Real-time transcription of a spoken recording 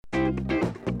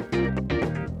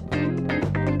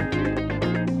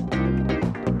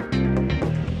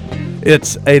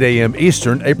It's 8 a.m.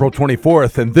 Eastern, April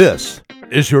 24th, and this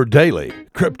is your daily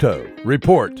crypto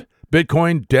report.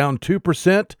 Bitcoin down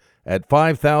 2% at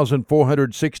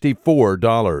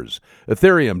 $5,464.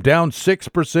 Ethereum down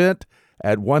 6%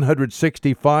 at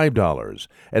 $165.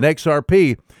 And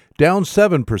XRP down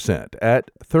 7%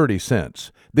 at 30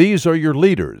 cents. These are your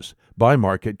leaders by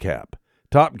market cap.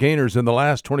 Top gainers in the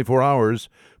last 24 hours,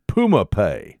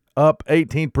 PumaPay up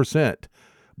 18%,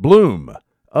 Bloom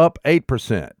up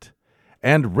 8%,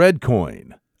 and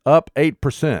Redcoin up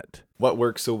 8%. What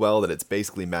works so well that it's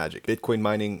basically magic? Bitcoin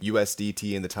mining,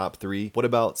 USDT in the top 3. What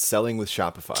about selling with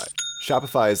Shopify?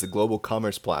 Shopify is the global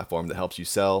commerce platform that helps you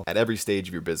sell at every stage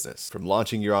of your business. From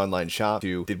launching your online shop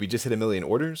to, did we just hit 1 million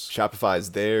orders? Shopify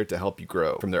is there to help you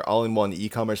grow. From their all-in-one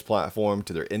e-commerce platform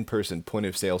to their in-person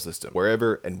point-of-sale system.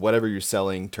 Wherever and whatever you're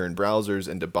selling, turn browsers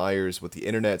into buyers with the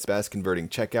internet's best converting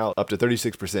checkout, up to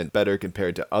 36% better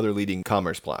compared to other leading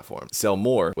commerce platforms. Sell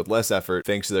more with less effort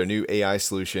thanks to their new AI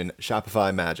solution,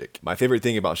 Shopify Magic. My favorite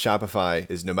thing about Shopify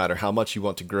is no matter how much you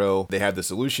want to grow, they have the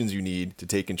solutions you need to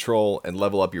take control and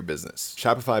level up your business.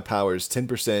 Shopify powers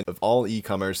 10% of all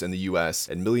e-commerce in the US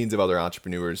and millions of other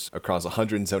entrepreneurs across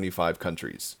 175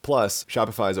 countries. Plus,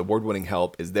 Shopify's award-winning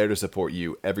help is there to support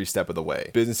you every step of the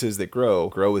way. Businesses that grow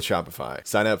with Shopify.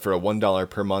 Sign up for a $1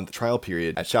 per month trial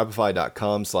period at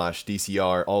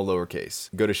shopify.com/DCR, all lowercase.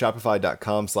 Go to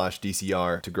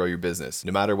shopify.com/DCR to grow your business,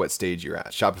 no matter what stage you're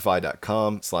at.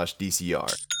 Shopify.com/DCR.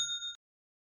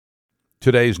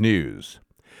 Today's news.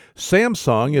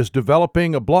 Samsung is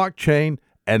developing a blockchain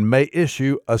and may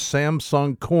issue a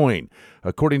Samsung coin.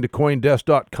 According to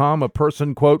CoinDesk.com, a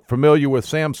person, quote, familiar with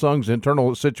Samsung's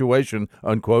internal situation,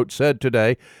 unquote, said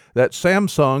today that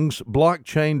Samsung's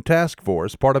blockchain task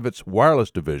force, part of its wireless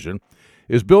division,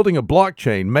 is building a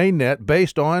blockchain mainnet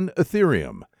based on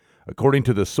Ethereum. According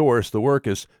to the source, the work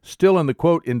is still in the,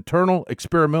 quote, internal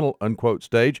experimental, unquote,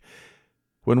 stage.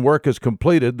 When work is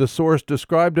completed, the source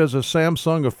described as a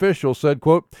Samsung official said,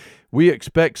 quote, we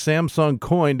expect Samsung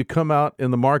Coin to come out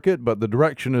in the market, but the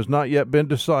direction has not yet been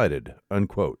decided,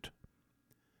 unquote.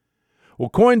 Well,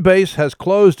 Coinbase has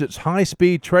closed its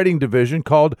high-speed trading division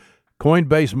called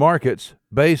Coinbase Markets,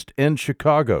 based in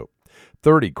Chicago.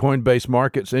 30 Coinbase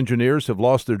Markets engineers have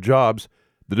lost their jobs.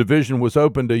 The division was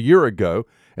opened a year ago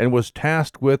and was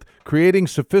tasked with creating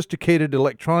sophisticated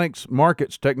electronics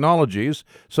markets technologies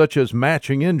such as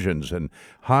matching engines and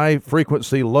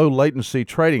high-frequency, low-latency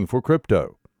trading for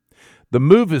crypto. The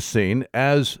move is seen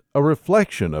as a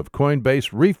reflection of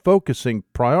Coinbase refocusing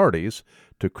priorities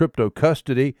to crypto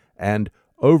custody and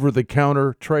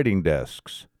over-the-counter trading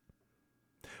desks.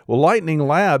 Well, Lightning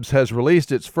Labs has released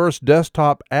its first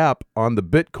desktop app on the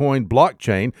Bitcoin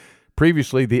blockchain.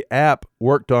 Previously, the app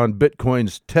worked on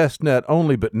Bitcoin's testnet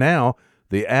only, but now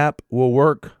the app will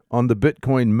work on the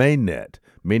Bitcoin mainnet,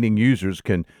 meaning users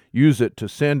can use it to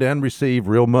send and receive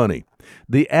real money.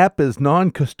 The app is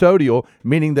non-custodial,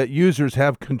 meaning that users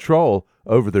have control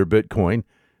over their Bitcoin.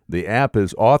 The app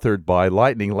is authored by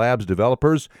Lightning Labs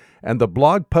developers, and the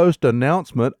blog post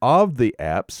announcement of the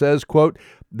app says, quote,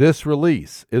 this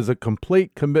release is a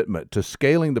complete commitment to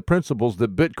scaling the principles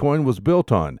that Bitcoin was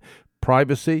built on,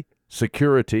 privacy,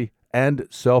 security, and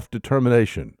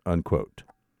self-determination, unquote.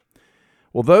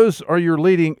 Well, those are your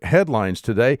leading headlines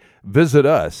today. Visit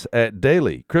us at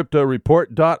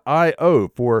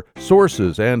dailycryptoreport.io for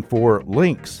sources and for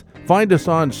links. Find us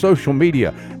on social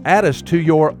media. Add us to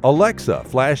your Alexa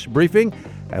flash briefing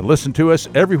and listen to us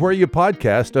everywhere you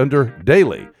podcast under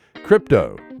Daily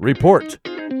Crypto Report.